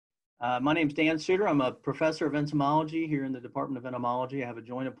My name is Dan Suter. I'm a professor of entomology here in the Department of Entomology. I have a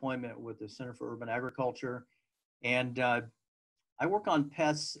joint appointment with the Center for Urban Agriculture, and I work on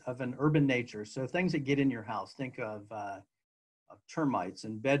pests of an urban nature. So things that get in your house. Think of termites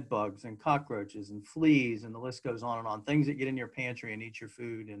and bed bugs and cockroaches and fleas, and the list goes on and on. Things that get in your pantry and eat your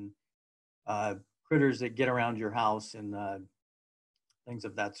food, and critters that get around your house, and things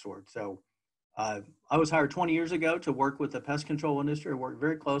of that sort. So I was hired 20 years ago to work with the pest control industry. I worked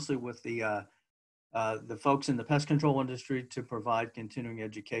very closely with the folks in the pest control industry to provide continuing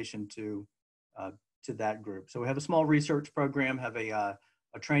education to that group. So we have a small research program, have a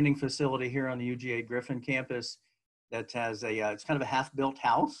training facility here on the UGA Griffin campus that has it's kind of a half-built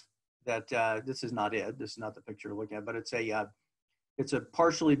house that this is not it. This is not the picture you're looking at, but it's a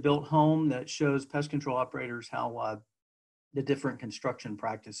partially built home that shows pest control operators how the different construction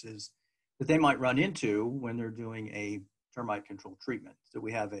practices that they might run into when they're doing a termite control treatment. So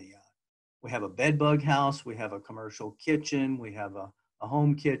we have a bed bug house, we have a commercial kitchen, we have a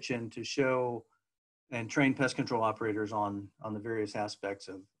home kitchen to show and train pest control operators on the various aspects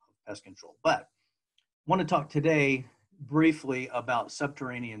of pest control. But I want to talk today briefly about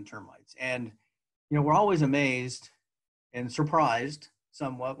subterranean termites. And we're always amazed and surprised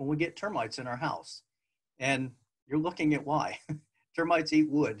somewhat when we get termites in our house. And you're looking at why. Termites eat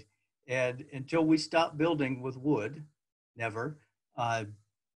wood. And until we stop building with wood, never,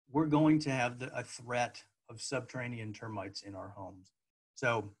 we're going to have a threat of subterranean termites in our homes.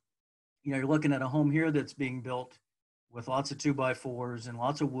 So, you're looking at a home here that's being built with lots of 2x4s and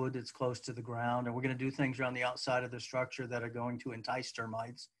lots of wood that's close to the ground. And we're going to do things around the outside of the structure that are going to entice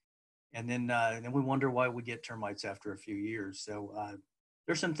termites. And then we wonder why we get termites after a few years. So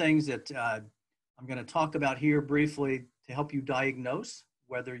there's some things that I'm going to talk about here briefly to help you diagnose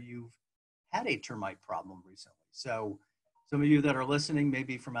whether you've had a termite problem recently. So some of you that are listening,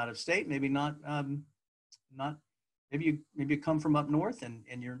 maybe from out of state, maybe not, maybe you come from up north and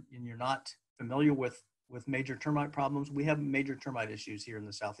you're not familiar with major termite problems. We have major termite issues here in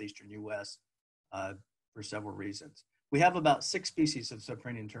the southeastern U.S. For several reasons. We have about 6 species of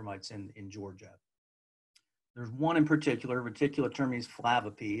subterranean termites in Georgia. There's one in particular, Reticulotermes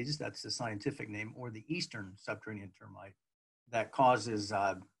flavipes, that's the scientific name, or the eastern subterranean termite, that causes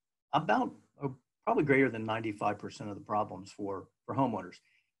probably greater than 95% of the problems for homeowners.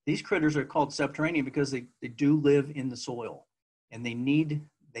 These critters are called subterranean because they do live in the soil, and they need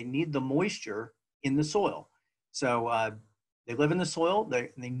the moisture in the soil. So they live in the soil.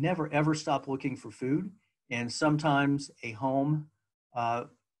 They never ever stop looking for food. And sometimes a home,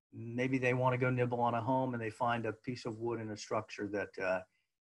 maybe they want to go nibble on a home and they find a piece of wood in a structure that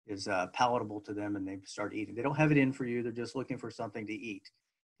is palatable to them, and they start eating. They don't have it in for you. They're just looking for something to eat.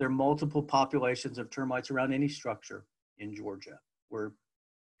 There are multiple populations of termites around any structure in Georgia. We're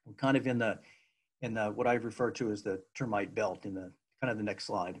kind of in the what I refer to as the termite belt in the kind of the next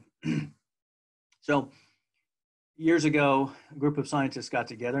slide. So years ago, a group of scientists got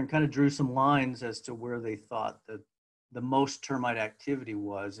together and kind of drew some lines as to where they thought that the most termite activity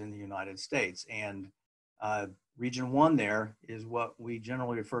was in the United States. And region 1 there is what we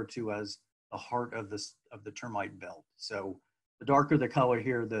generally refer to as the heart of the termite belt. So the darker the color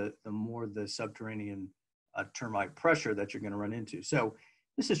here, the more the subterranean termite pressure that you're going to run into. So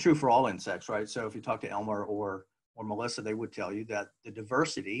this is true for all insects, right? So if you talk to Elmer or Melissa, they would tell you that the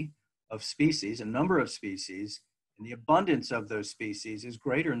diversity of species, a number of species, and the abundance of those species is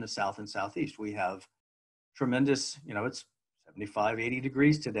greater in the South and Southeast. We have tremendous, it's 75, 80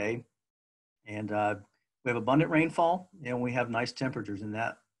 degrees today, and we have abundant rainfall, and we have nice temperatures, and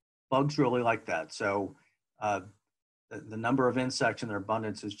that bugs really like that. So the number of insects and their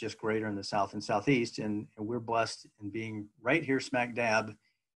abundance is just greater in the South and Southeast, and we're blessed in being right here smack dab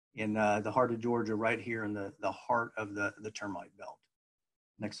in the heart of Georgia, right here in the heart of the termite belt.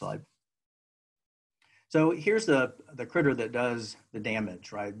 Next slide. So here's the critter that does the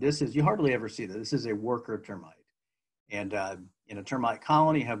damage, right? This is, you hardly ever see that. This is a worker termite. And in a termite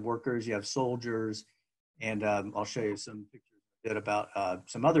colony, you have workers, you have soldiers, and I'll show you some pictures a bit about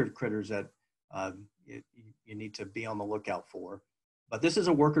some other critters that you need to be on the lookout for. But this is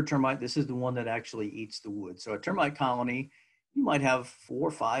a worker termite. This is the one that actually eats the wood. So a termite colony, you might have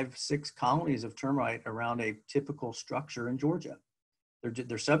 4, 5, 6 colonies of termite around a typical structure in Georgia.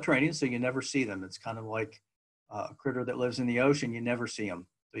 They're subterranean, so you never see them. It's kind of like a critter that lives in the ocean. You never see them,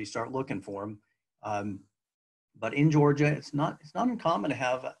 so you start looking for them. But in Georgia, it's not uncommon to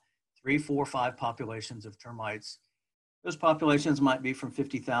have 3, 4, 5 populations of termites. Those populations might be from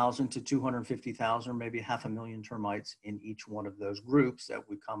 50,000 to 250,000, or maybe 500,000 termites in each one of those groups that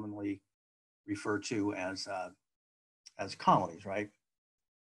we commonly refer to as colonies, right?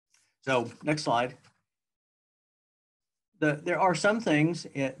 So next slide. There are some things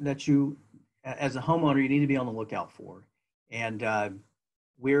that you, as a homeowner, you need to be on the lookout for. And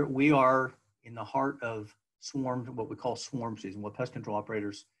we are in the heart of swarm, what we call swarm season, what pest control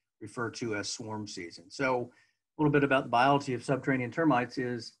operators refer to as swarm season. So a little bit about the biology of subterranean termites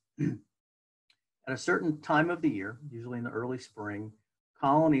is at a certain time of the year, usually in the early spring,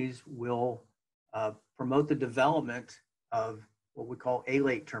 colonies will promote the development of what we call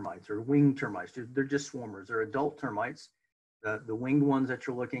alate termites or winged termites. They're just swarmers. They're adult termites. The winged ones that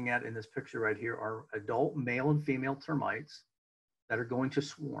you're looking at in this picture right here are adult male and female termites that are going to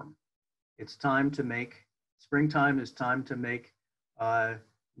swarm. It's time to make, springtime is time to make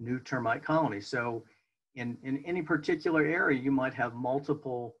new termite colonies. So in any particular area, you might have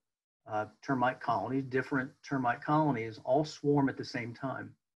multiple termite colonies, different termite colonies, all swarm at the same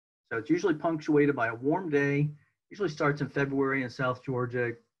time. So it's usually punctuated by a warm day, usually starts in February in South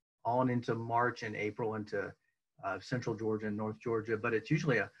Georgia, on into March and April into Central Georgia and North Georgia, but it's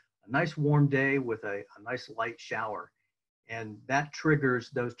usually a nice warm day with a nice light shower. And that triggers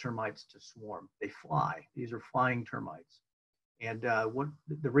those termites to swarm. They fly. These are flying termites. And what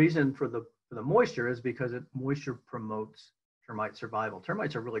the reason for the moisture is because moisture promotes termite survival.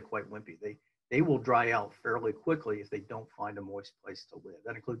 Termites are really quite wimpy. They will dry out fairly quickly if they don't find a moist place to live.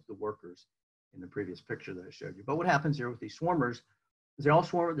 That includes the workers in the previous picture that I showed you. But what happens here with these swarmers is they all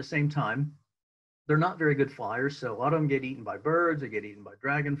swarm at the same time. They're not very good flyers, so a lot of them get eaten by birds. They get eaten by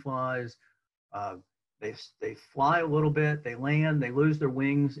dragonflies. They fly a little bit, they land, they lose their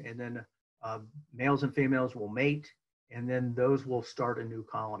wings, and then males and females will mate, and then those will start a new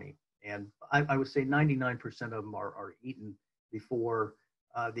colony. And I would say 99% of them are eaten before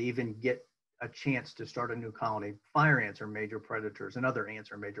they even get a chance to start a new colony. Fire ants are major predators, and other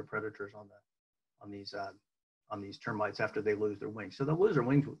ants are major predators on these termites after they lose their wings. So they'll lose their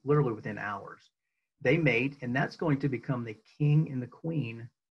wings literally within hours. They mate, and that's going to become the king and the queen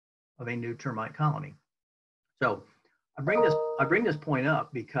of a new termite colony. So I bring this point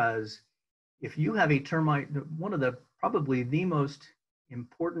up because if you have a termite, one of the probably the most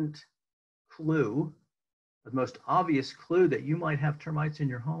important clue, the most obvious clue that you might have termites in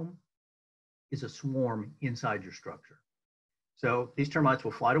your home is a swarm inside your structure. So these termites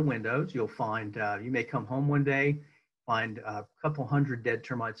will fly to windows. You'll find, you may come home one day, find a couple hundred dead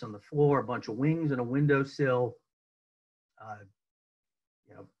termites on the floor, a bunch of wings in a windowsill,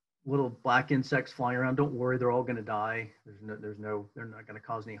 little black insects flying around. Don't worry, they're all going to die. They're not going to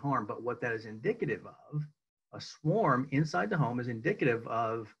cause any harm. But what that is indicative of, a swarm inside the home is indicative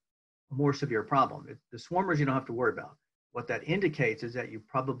of a more severe problem. The swarmers you don't have to worry about. What that indicates is that you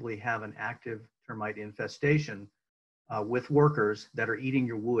probably have an active termite infestation with workers that are eating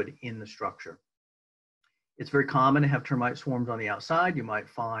your wood in the structure. It's very common to have termite swarms on the outside. You might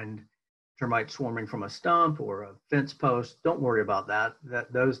find termites swarming from a stump or a fence post. Don't worry about that.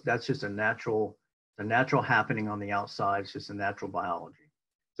 That's just a natural happening on the outside. It's just a natural biology.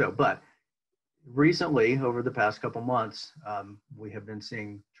 So, but recently, over the past couple months, we have been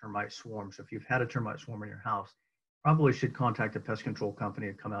seeing termite swarms. So if you've had a termite swarm in your house, probably should contact a pest control company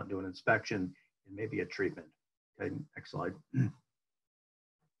to come out and do an inspection and maybe a treatment. Okay, next slide.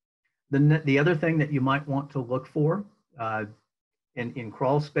 The other thing that you might want to look for in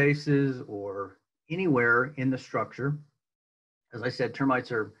crawl spaces or anywhere in the structure, as I said,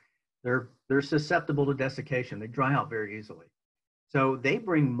 termites they're susceptible to desiccation. They dry out very easily. So they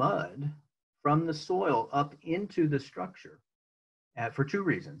bring mud from the soil up into the structure for two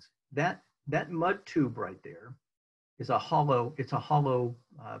reasons. That mud tube right there is a hollow,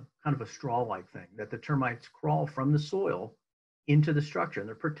 kind of a straw-like thing that the termites crawl from the soil into the structure, and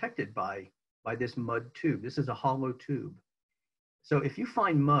they're protected by this mud tube. This is a hollow tube. So if you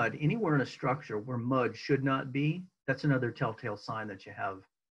find mud anywhere in a structure where mud should not be, that's another telltale sign that you have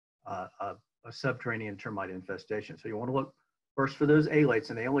a subterranean termite infestation. So you want to look first for those alates,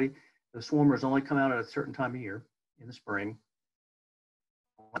 and the swarmers only come out at a certain time of year in the spring.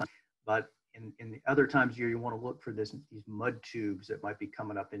 But in the other times of year, you want to look for these mud tubes that might be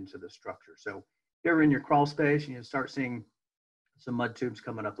coming up into the structure. So if you're in your crawl space and you start seeing some mud tubes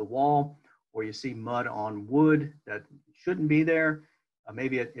coming up the wall, or you see mud on wood that shouldn't be there,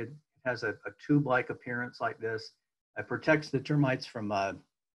 maybe it has a tube-like appearance like this. It protects the termites from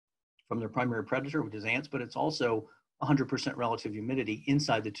their primary predator, which is ants, but it's also 100% relative humidity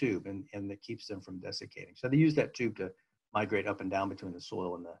inside the tube, and that keeps them from desiccating. So they use that tube to migrate up and down between the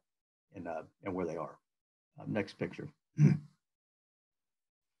soil and where they are. Next picture. A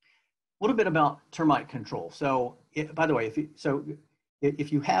little bit about termite control. So, by the way,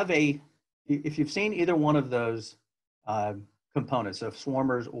 if you've seen either one of those components of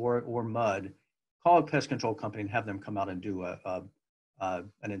swarmers or mud, call a pest control company and have them come out and do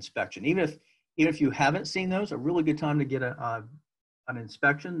an inspection. Even if you haven't seen those, a really good time to get an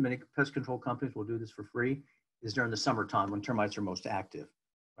inspection, many pest control companies will do this for free, is during the summertime when termites are most active,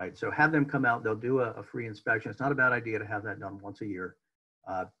 right? So have them come out, they'll do a free inspection. It's not a bad idea to have that done once a year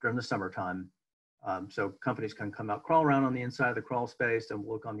during the summertime. So companies can come out, crawl around on the inside of the crawl space and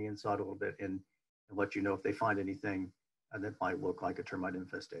look on the inside a little bit and let you know if they find anything that might look like a termite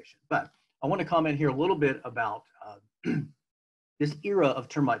infestation. But I want to comment here a little bit about this era of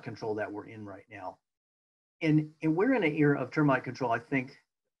termite control that we're in right now. And we're in an era of termite control. I think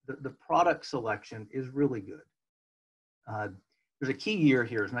the product selection is really good. There's a key year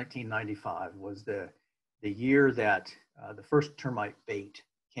here, is 1995 was the year that the first termite bait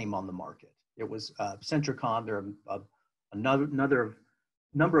came on the market. It was Centricon. There are another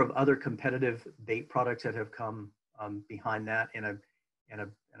number of other competitive bait products that have come behind that, and a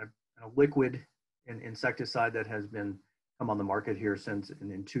liquid insecticide that has been come on the market here since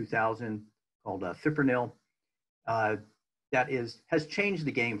in 2000 called Fipronil. That has changed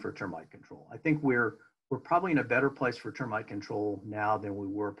the game for termite control. I think we're probably in a better place for termite control now than we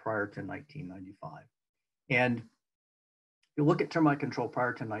were prior to 1995. And if you look at termite control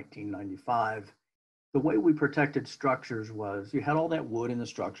prior to 1995, the way we protected structures was you had all that wood in the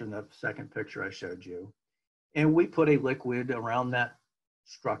structure in the second picture I showed you. And we put a liquid around that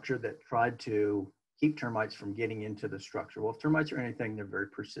structure that tried to keep termites from getting into the structure. Well, if termites are anything, they're very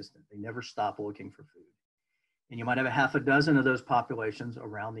persistent. They never stop looking for food. And you might have a half a dozen of those populations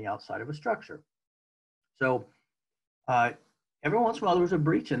around the outside of a structure. So every once in a while there was a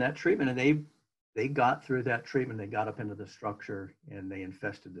breach in that treatment, and they got through that treatment, they got up into the structure and they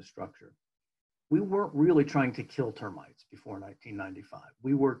infested the structure. We weren't really trying to kill termites before 1995.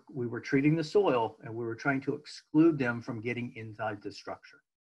 We were treating the soil and we were trying to exclude them from getting inside the structure.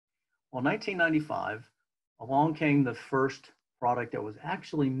 Well, 1995, along came the first product that was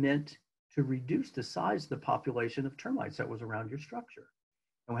actually meant to reduce the size of the population of termites that was around your structure.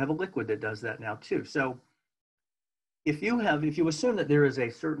 And we have a liquid that does that now too. So if you assume that there is a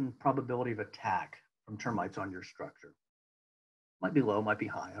certain probability of attack from termites on your structure, might be low, might be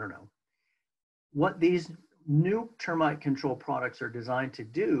high, I don't know. What these new termite control products are designed to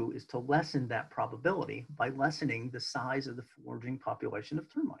do is to lessen that probability by lessening the size of the foraging population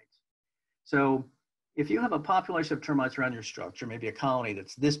of termites. So if you have a population of termites around your structure, maybe a colony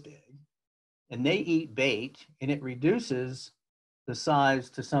that's this big, and they eat bait and it reduces the size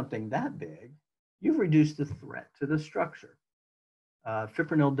to something that big, you've reduced the threat to the structure.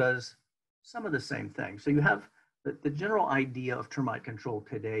 Fipronil does some of the same thing. So you have the general idea of termite control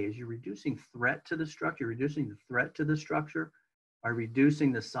today is you're reducing threat to the structure, reducing the threat to the structure by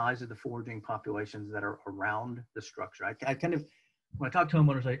reducing the size of the foraging populations that are around the structure. I kind of, when I talk to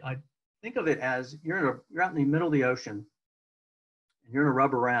homeowners, I think of it as you're out in the middle of the ocean and you're in a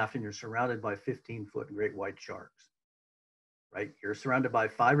rubber raft and you're surrounded by 15-foot great white sharks, right? You're surrounded by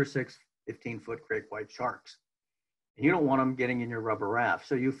 5 or 6 15-foot great white sharks. And you don't want them getting in your rubber raft.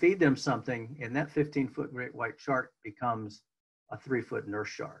 So you feed them something and that 15-foot great white shark becomes a 3-foot nurse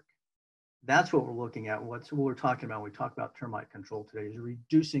shark. That's what we're looking at. What we're talking about when we talk about termite control today is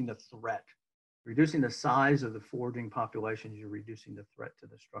reducing the threat, reducing the size of the foraging populations. You're reducing the threat to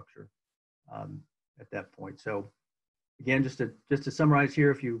the structure at that point. So again, just to summarize here,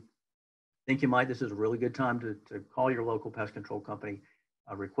 if you think you might, this is a really good time to call your local pest control company,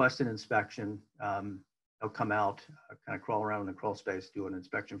 request an inspection. They'll come out, kind of crawl around in the crawl space, do an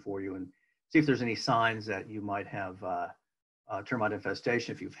inspection for you and see if there's any signs that you might have termite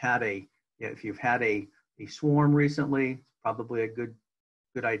infestation. If you've had a swarm recently, it's probably a good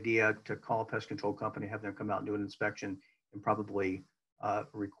idea to call a pest control company, have them come out and do an inspection and probably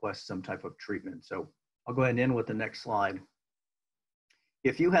request some type of treatment. So I'll go ahead and end with the next slide.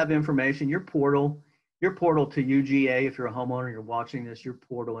 If you have information, your portal to UGA, if you're a homeowner, you're watching this, your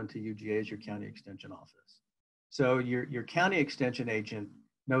portal into UGA is your county extension office. So your county extension agent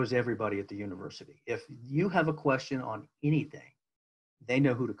knows everybody at the university. If you have a question on anything, they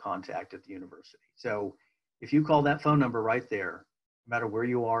know who to contact at the university. So if you call that phone number right there, no matter where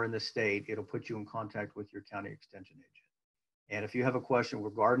you are in the state, it'll put you in contact with your county extension agent. And if you have a question, we're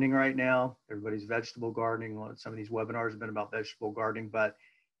gardening right now, everybody's vegetable gardening. Some of these webinars have been about vegetable gardening, but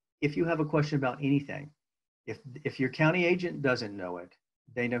if you have a question about anything, if your county agent doesn't know it,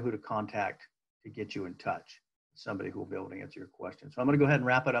 they know who to contact to get you in touch with somebody who will be able to answer your question. So I'm going to go ahead and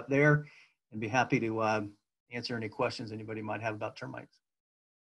wrap it up there and be happy to answer any questions anybody might have about termites.